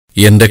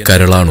എന്റെ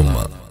കരളാണുമ്മ.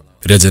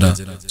 രചന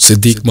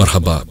സിദ്ദിഖ്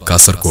മർഹബ,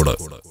 കാസർകോട്.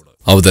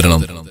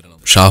 അവതരണം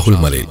ഷാഹുൽ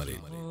മലയിൽ.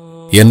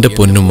 എന്റെ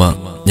പൊന്നുമ്മ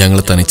ഞങ്ങൾ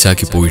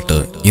തനിച്ചാക്കി പോയിട്ട്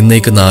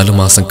ഇന്നേക്ക് 4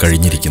 മാസം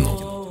കഴിഞ്ഞിരിക്കുന്നു.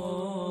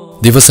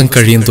 ദിവസം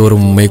കഴിയും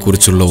തോറും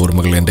ഉമ്മയെക്കുറിച്ചുള്ള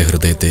ഓർമ്മകൾ എന്റെ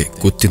ഹൃദയത്തെ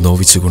കുത്തി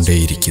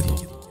നോവിച്ചുകൊണ്ടേയിരിക്കുന്നു.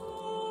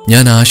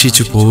 ഞാൻ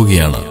ആശിച്ചു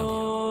പോവുകയാണ്.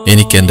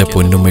 എനിക്ക് എന്റെ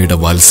പൊന്നുമ്മയുടെ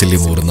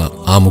വാത്സല്യമൂർന്ന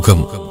ആ മുഖം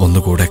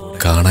ഒന്നുകൂടെ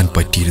കാണാൻ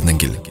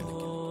പറ്റിയിരുന്നെങ്കിൽ.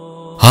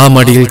 ആ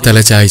മടിയിൽ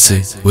തലചായ്ച്ച്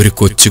ഒരു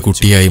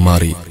കൊച്ചുകുട്ടിയായി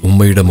മാറി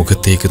ഉമ്മയുടെ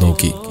മുഖത്തേക്ക്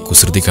നോക്കി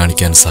കുസൃതി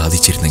കാണിക്കാൻ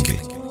സാധിച്ചിരുന്നെങ്കിൽ.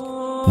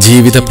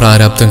 ജീവിത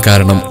പ്രാരാബ്ദം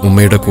കാരണം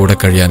ഉമ്മയുടെ കൂടെ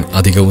കഴിയാൻ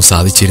അധികവും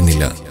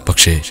സാധിച്ചിരുന്നില്ല.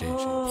 പക്ഷേ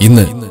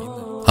ഇന്ന്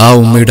ആ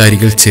ഉമ്മയുടെ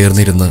അരികിൽ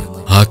ചേർന്നിരുന്ന്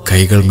ആ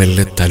കൈകൾ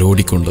മെല്ലെ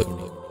തലോടിക്കൊണ്ട്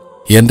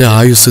എന്റെ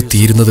ആയുസ്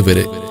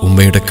തീരുന്നതുവരെ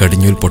ഉമ്മയുടെ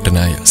കടിഞ്ഞൂൽ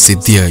പൊട്ടനായ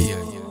സിദ്ധിയായി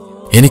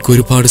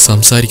എനിക്കൊരുപാട്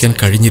സംസാരിക്കാൻ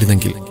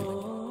കഴിഞ്ഞിരുന്നെങ്കിൽ.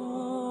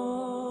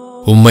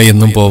 ഉമ്മ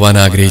എന്നും പോവാൻ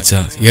ആഗ്രഹിച്ച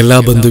എല്ലാ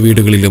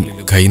ബന്ധുവീടുകളിലും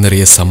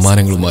കൈനിറയ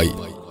സമ്മാനങ്ങളുമായി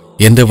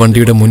എന്റെ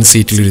വണ്ടിയുടെ മുൻ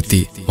സീറ്റിലിരുത്തി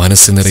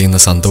മനസ്സ് നിറയുന്ന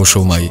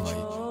സന്തോഷവുമായി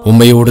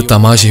ഉമ്മയോട്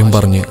തമാശയും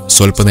പറഞ്ഞ്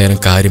സ്വല്പനേരം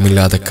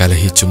കാര്യമില്ലാതെ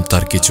കലഹിച്ചും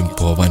തർക്കിച്ചും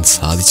പോവാൻ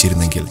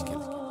സാധിച്ചിരുന്നെങ്കിൽ.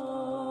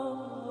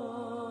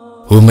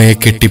 ഉമ്മയെ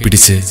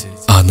കെട്ടിപ്പിടിച്ച്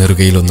ആ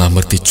നെറുകയിലൊന്ന്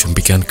അമർത്തി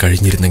ചുംബിക്കാൻ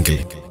കഴിഞ്ഞിരുന്നെങ്കിൽ.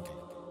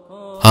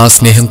 ആ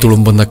സ്നേഹം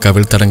തുളുമ്പുന്ന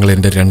കവിൾത്തടങ്ങൾ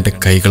എന്റെ 2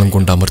 കൈകളും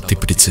കൊണ്ട്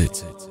അമർത്തിപ്പിടിച്ച്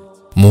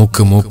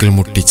മൂക്കിൽ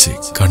മുട്ടിച്ച്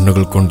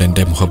കണ്ണുകൾ കൊണ്ട്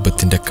എന്റെ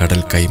മുഹബത്തിന്റെ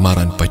കടൽ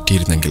കൈമാറാൻ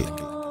പറ്റിയിരുന്നെങ്കിൽ.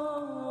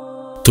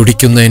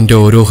 തുടിക്കുന്ന എന്റെ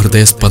ഓരോ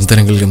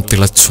ഹൃദയസ്പന്ദനങ്ങളിലും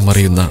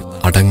തിളച്ചുമറിയുന്ന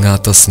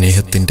അടങ്ങാത്ത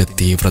സ്നേഹത്തിന്റെ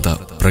തീവ്രത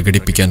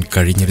പ്രകടിപ്പിക്കാൻ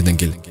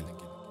കഴിഞ്ഞിരുന്നെങ്കിൽ.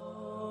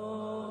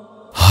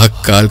 ആ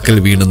കാൽക്കൽ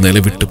വീണ്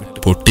നിലവിട്ട്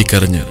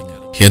പൊട്ടിക്കരഞ്ഞ്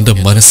എന്റെ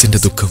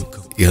മനസ്സിന്റെ ദുഃഖം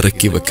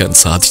ഇറക്കി വെക്കാൻ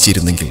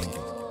സാധിച്ചിരുന്നെങ്കിൽ.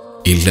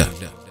 ഇല്ല,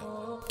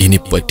 ഇനി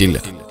പറ്റില്ല.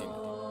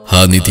 ആ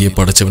നിധിയെ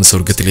പടച്ചവൻ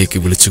സ്വർഗത്തിലേക്ക്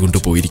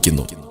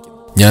വിളിച്ചുകൊണ്ടുപോയിരിക്കുന്നു.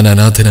 ഞാൻ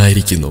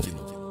അനാഥനായിരിക്കുന്നു.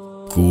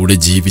 കൂടെ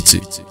ജീവിച്ച്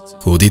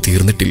കൊതി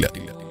തീർന്നിട്ടില്ല.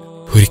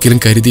 ഒരിക്കലും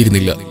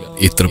കരുതിയിരുന്നില്ല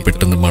ഇത്ര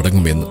പെട്ടെന്ന്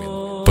മടങ്ങുമെന്ന്.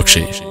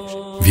 പക്ഷേ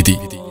വിധി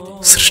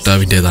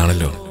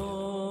സൃഷ്ടാവിൻ്റെതാണല്ലോ.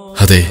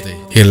 അതെ,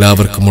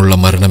 എല്ലാവർക്കുമുള്ള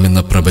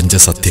മരണമെന്ന പ്രപഞ്ച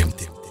സത്യം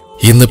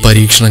ഇന്ന്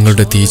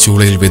പരീക്ഷണങ്ങളുടെ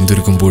തീച്ചൂളയിൽ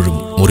വെന്തുരുകുമ്പോഴും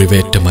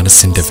മുറിവേറ്റ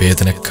മനസ്സിന്റെ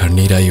വേദന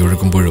കണ്ണീരായി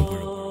ഒഴുകുമ്പോഴും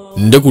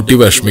എന്റെ കുട്ടി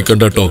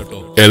വിഷമിക്കണ്ടോ,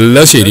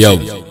 എല്ലാം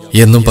ശരിയാവും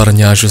എന്നും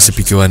പറഞ്ഞ്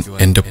ആശ്വസിപ്പിക്കുവാൻ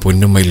എന്റെ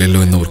പൊന്നുമ്മയില്ലല്ലോ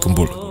എന്ന്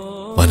ഓർക്കുമ്പോൾ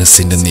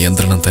മനസ്സിന്റെ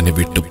നിയന്ത്രണം തന്നെ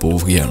വിട്ടു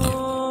പോവുകയാണ്.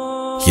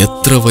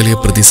 എത്ര വലിയ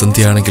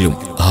പ്രതിസന്ധിയാണെങ്കിലും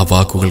ആ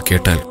വാക്കുകൾ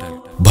കേട്ടാൽ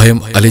ഭയം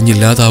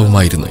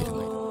അലിഞ്ഞില്ലാതാവുമായിരുന്നു.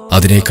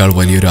 അതിനേക്കാൾ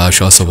വലിയൊരു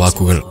ആശ്വാസ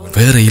വാക്കുകൾ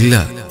വേറെയില്ല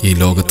ഈ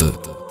ലോകത്ത്.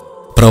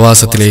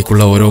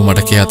 പ്രവാസത്തിലേക്കുള്ള ഓരോ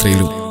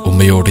മടക്കയാത്രയിലും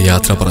ഉമ്മയോട്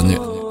യാത്ര പറഞ്ഞ്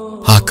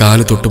ആ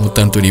കാല്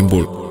തൊട്ടുമുത്താൻ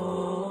തുനിയുമ്പോൾ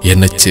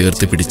എന്നെ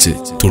ചേർത്ത് പിടിച്ച്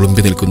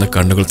തുളുമ്പി നിൽക്കുന്ന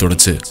കണ്ണുകൾ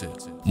തുടച്ച്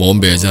മോൻ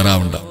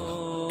ബേജാറാവണ്ട,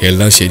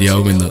 എല്ലാം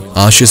ശരിയാവുമെന്ന്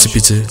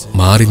ആശ്വസിപ്പിച്ച്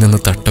മാറി നിന്ന്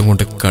തട്ടം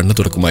കൊണ്ട് കണ്ണു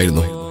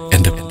തുറക്കുമായിരുന്നു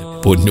എന്റെ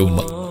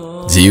പൊന്നുമ്മ.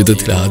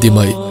 ജീവിതത്തിൽ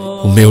ആദ്യമായി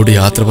ഉമ്മയോട്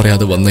യാത്ര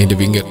പറയാതെ വന്നതിന്റെ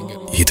വിങ്ങൽ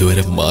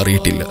ഇതുവരെ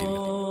മാറിയിട്ടില്ല.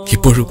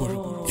 ഇപ്പോഴും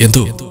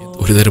എന്തോ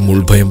ഒരുതരം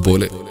ഉൾഭയം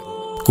പോലെ.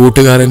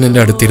 കൂട്ടുകാരൻ എന്റെ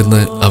അടുത്തിരുന്ന്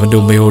അവന്റെ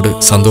ഉമ്മയോട്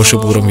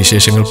സന്തോഷപൂർവ്വം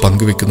വിശേഷങ്ങൾ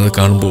പങ്കുവെക്കുന്നത്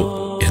കാണുമ്പോൾ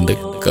എന്റെ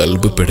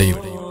കൽബ് പിടയും.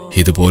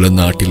 ഇതുപോലെ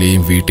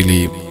നാട്ടിലെയും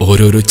വീട്ടിലെയും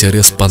ഓരോരോ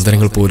ചെറിയ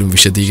സ്പന്ദനങ്ങൾ പോലും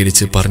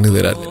വിശദീകരിച്ച് പറഞ്ഞു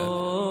തരാൻ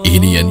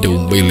ഇനി എന്റെ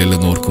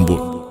ഉമ്മയില്ലെന്ന് ഓർക്കുമ്പോൾ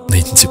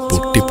നെഞ്ച്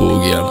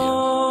പൊട്ടിപ്പോവുകയാണ്.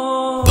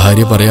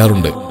 ഭാര്യ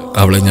പറയാറുണ്ട്,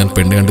 അവളെ ഞാൻ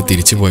പെണ്ണ് കണ്ട്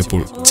തിരിച്ചു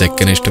പോയപ്പോൾ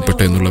ചെക്കനെ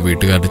ഇഷ്ടപ്പെട്ടു എന്നുള്ള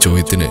വീട്ടുകാരുടെ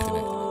ചോദ്യത്തിന്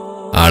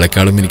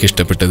ആളെക്കാളും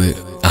എനിക്കിഷ്ടപ്പെട്ടത്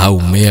ആ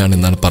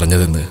ഉമ്മയാണെന്നാണ്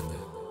പറഞ്ഞതെന്ന്.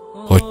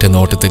 ഒറ്റ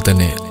നോട്ടത്തിൽ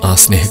തന്നെ ആ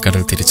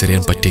സ്നേഹക്കടൽ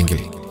തിരിച്ചറിയാൻ പറ്റിയെങ്കിൽ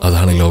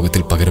അതാണ്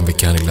ലോകത്തിൽ പകരം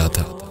വെക്കാനില്ലാത്ത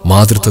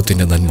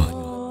മാതൃത്വത്തിന്റെ നന്മ.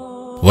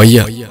 വയ്യ,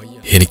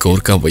 എനിക്ക്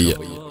ഓർക്കാൻ വയ്യ.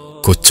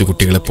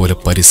 കൊച്ചുകുട്ടികളെപ്പോലെ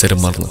പരിസരം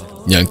മറന്ന്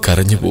ഞാൻ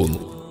കരഞ്ഞു പോകുന്നു.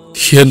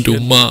 എന്റെ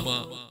ഉമ്മ.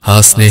 ആ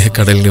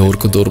സ്നേഹക്കടലിനെ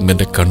ഓർക്കുന്തോറും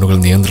എന്റെ കണ്ണുകൾ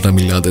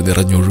നിയന്ത്രണമില്ലാതെ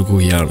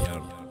നിറഞ്ഞൊഴുകുകയാണ്.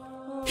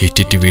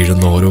 ഇറ്റിറ്റ്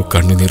വീഴുന്ന ഓരോ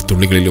കണ്ണുനീർ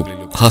തുള്ളികളിലും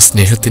ആ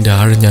സ്നേഹത്തിന്റെ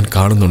ആഴം ഞാൻ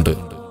കാണുന്നുണ്ട്.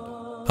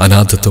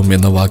 അനാഥത്വം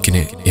എന്ന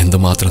വാക്കിന്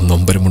എന്തുമാത്രം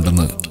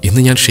നൊമ്പരമുണ്ടെന്ന്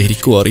ഇന്ന് ഞാൻ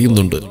ശരിക്കും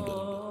അറിയുന്നുണ്ട്.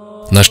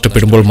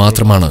 നഷ്ടപ്പെടുമ്പോൾ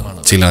മാത്രമാണ്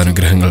ചില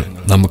അനുഗ്രഹങ്ങൾ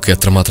നമുക്ക്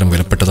എത്രമാത്രം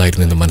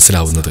വിലപ്പെട്ടതായിരുന്നു എന്ന്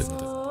മനസ്സിലാവുന്നത്.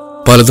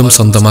 പലതും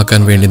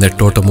സ്വന്തമാക്കാൻ വേണ്ടി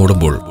നെട്ടോട്ടം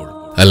ഓടുമ്പോൾ,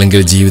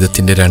 അല്ലെങ്കിൽ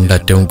ജീവിതത്തിന്റെ 2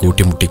 അറ്റവും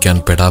കൂട്ടിമുട്ടിക്കാൻ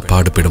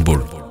പെടാപ്പാട്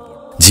പെടുമ്പോൾ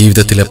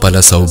ജീവിതത്തിലെ പല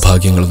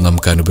സൗഭാഗ്യങ്ങളും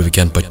നമുക്ക്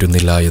അനുഭവിക്കാൻ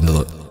പറ്റുന്നില്ല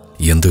എന്നത്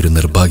എന്തൊരു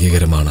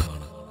നിർഭാഗ്യകരമാണ്,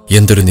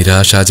 എന്തൊരു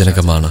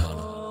നിരാശാജനകമാണ്.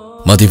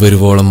 മതി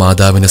വരുവോളം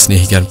മാതാവിനെ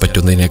സ്നേഹിക്കാൻ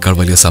പറ്റുന്നതിനേക്കാൾ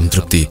വലിയ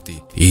സംതൃപ്തി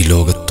ഈ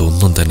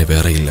ലോകത്തൊന്നും തന്നെ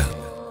വേറെയില്ല.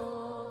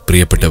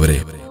 പ്രിയപ്പെട്ടവരെ,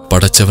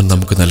 പടച്ചവൻ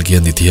നമുക്ക് നൽകിയ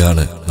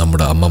നിധിയാണ്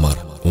നമ്മുടെ അമ്മമാർ,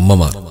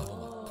 ഉമ്മമാർ.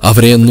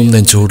 അവരെയൊന്നും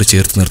നെഞ്ചോട്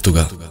ചേർത്ത് നിർത്തുക.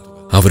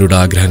 അവരുടെ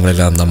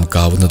ആഗ്രഹങ്ങളെല്ലാം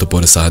നമുക്കാവുന്നത്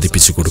പോലെ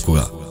സാധിപ്പിച്ചു കൊടുക്കുക.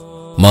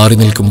 മാറി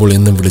നിൽക്കുമ്പോൾ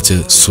എന്നും വിളിച്ച്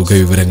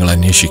സുഖവിവരങ്ങൾ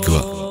അന്വേഷിക്കുക.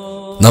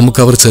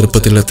 നമുക്കവർ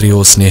ചെറുപ്പത്തിൽ എത്രയോ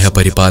സ്നേഹ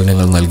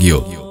പരിപാലനങ്ങൾ നൽകിയോ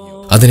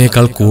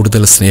അതിനേക്കാൾ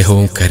കൂടുതൽ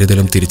സ്നേഹവും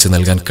കരുതലും തിരിച്ചു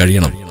നൽകാൻ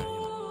കഴിയണം.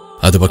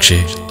 അത് പക്ഷേ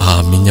ആ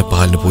അമ്മിഞ്ഞ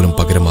പാലിന് പോലും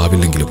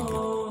പകരമാവില്ലെങ്കിലും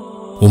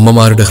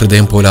ഉമ്മമാരുടെ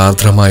ഹൃദയം പോലെ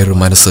ആർദ്രമായൊരു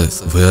മനസ്സ്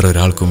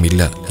വേറൊരാൾക്കും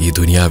ഇല്ല ഈ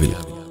ദുനിയാവിൽ.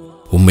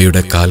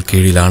 ഉമ്മയുടെ കാൽ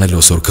കീഴിലാണല്ലോ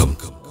സ്വർഗം.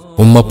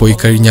 ഉമ്മ പോയി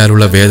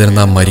കഴിഞ്ഞാലുള്ള വേദന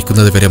നാം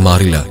മരിക്കുന്നത് വരെ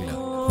മാറില്ല.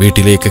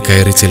 വീട്ടിലേക്ക്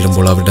കയറി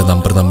ചെല്ലുമ്പോൾ അവരുടെ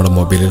നമ്പർ നമ്മുടെ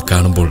മൊബൈലിൽ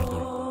കാണുമ്പോൾ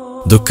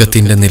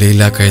ദുഃഖത്തിന്റെ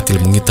നിലയില്ലാ കയത്തിൽ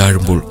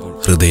മുങ്ങിത്താഴുമ്പോൾ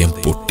ഹൃദയം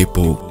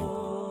പൊട്ടിപ്പോവും.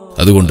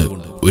 അതുകൊണ്ട്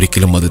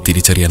ഒരിക്കലും അത്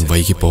തിരിച്ചറിയാൻ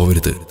വൈകി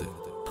പോവരുത്.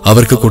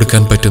 അവർക്ക്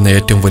കൊടുക്കാൻ പറ്റുന്ന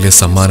ഏറ്റവും വലിയ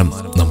സമ്മാനം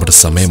നമ്മുടെ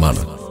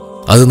സമയമാണ്.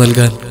 അത്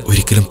നൽകാൻ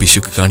ഒരിക്കലും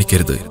പിശുക്ക്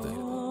കാണിക്കരുത്.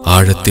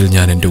 ആഴത്തിൽ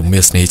ഞാൻ എൻ്റെ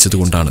ഉമ്മയെ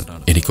സ്നേഹിച്ചതുകൊണ്ടാണ്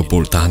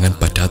എനിക്കിപ്പോൾ താങ്ങാൻ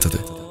പറ്റാത്തത്.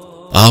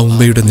 ആ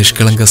ഉമ്മയുടെ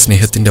നിഷ്കളങ്ക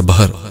സ്നേഹത്തിന്റെ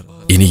ബഹർ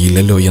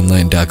ഇനിയില്ലല്ലോ എന്ന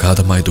എൻ്റെ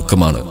അഗാധമായ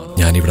ദുഃഖമാണ്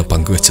ഞാനിവിടെ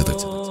പങ്കുവച്ചത്.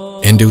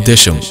 എൻ്റെ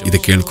ഉദ്ദേശം ഇത്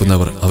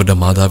കേൾക്കുന്നവർ അവരുടെ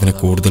മാതാവിനെ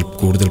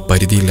കൂടുതൽ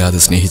പരിധിയില്ലാതെ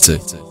സ്നേഹിച്ച്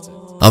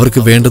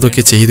അവർക്ക്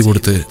വേണ്ടതൊക്കെ ചെയ്തു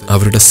കൊടുത്ത്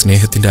അവരുടെ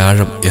സ്നേഹത്തിന്റെ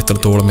ആഴം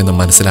എത്രത്തോളം എന്ന്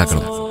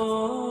മനസ്സിലാക്കണം.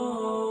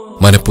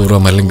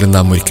 മനഃപൂർവ്വം അല്ലെങ്കിൽ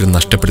നാം ഒരിക്കലും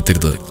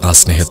നഷ്ടപ്പെടുത്തരുത് ആ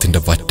സ്നേഹത്തിന്റെ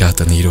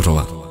വറ്റാത്ത നീരുറവ.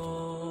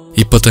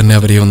 ഇപ്പൊ തന്നെ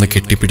അവരെ ഒന്ന്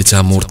കെട്ടിപ്പിടിച്ച്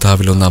ആ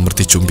മൂർത്താവിലൊന്ന്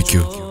അമർത്തി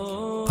ചുംബിക്കൂ.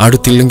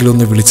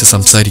 അടുത്തില്ലെങ്കിലൊന്ന് വിളിച്ച്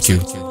സംസാരിക്കൂ.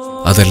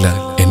 അതല്ല,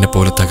 എന്നെ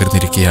പോലെ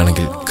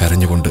തകർന്നിരിക്കുകയാണെങ്കിൽ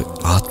കരഞ്ഞുകൊണ്ട്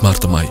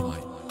ആത്മാർത്ഥമായി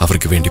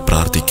അവർക്ക് വേണ്ടി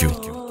പ്രാർത്ഥിക്കൂ.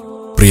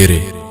 പ്രിയരെ,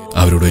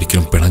 അവരോട്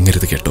ഒരിക്കലും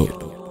പിണങ്ങരുത് കേട്ടോ.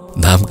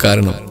 നാം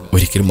കാരണം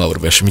ഒരിക്കലും അവർ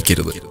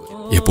വിഷമിക്കരുത്.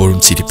 എപ്പോഴും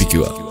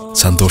ചിരിപ്പിക്കുക,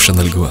 സന്തോഷം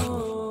നൽകുക.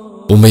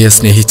 ഉമ്മയെ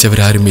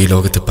സ്നേഹിച്ചവരാരും ഈ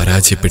ലോകത്ത്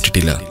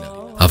പരാജയപ്പെട്ടിട്ടില്ല.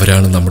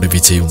 അവരാണ് നമ്മുടെ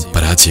വിജയവും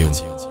പരാജയവും.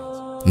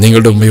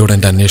 നിങ്ങളുടെ ഉമ്മയോട്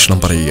എൻ്റെ അന്വേഷണം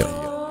പറയുക.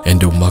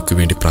 എൻ്റെ ഉമ്മാക്ക്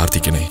വേണ്ടി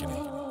പ്രാർത്ഥിക്കണേ.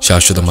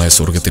 ശാശ്വതമായ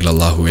സ്വർഗത്തിൽ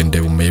അള്ളാഹു എൻ്റെ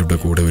ഉമ്മയുടെ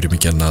കൂടെ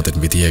ഒരുമിക്കാൻ നാഥൻ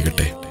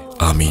വിധിയാകട്ടെ.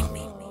 ആമീൻ.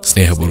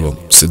 സ്നേഹപൂർവ്വം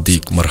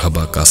സിദ്ദീഖ്, മർഹബ,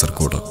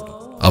 കാസർകോട്.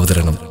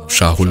 അവതരണം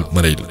ഷാഹുൽ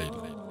മലയിൽ.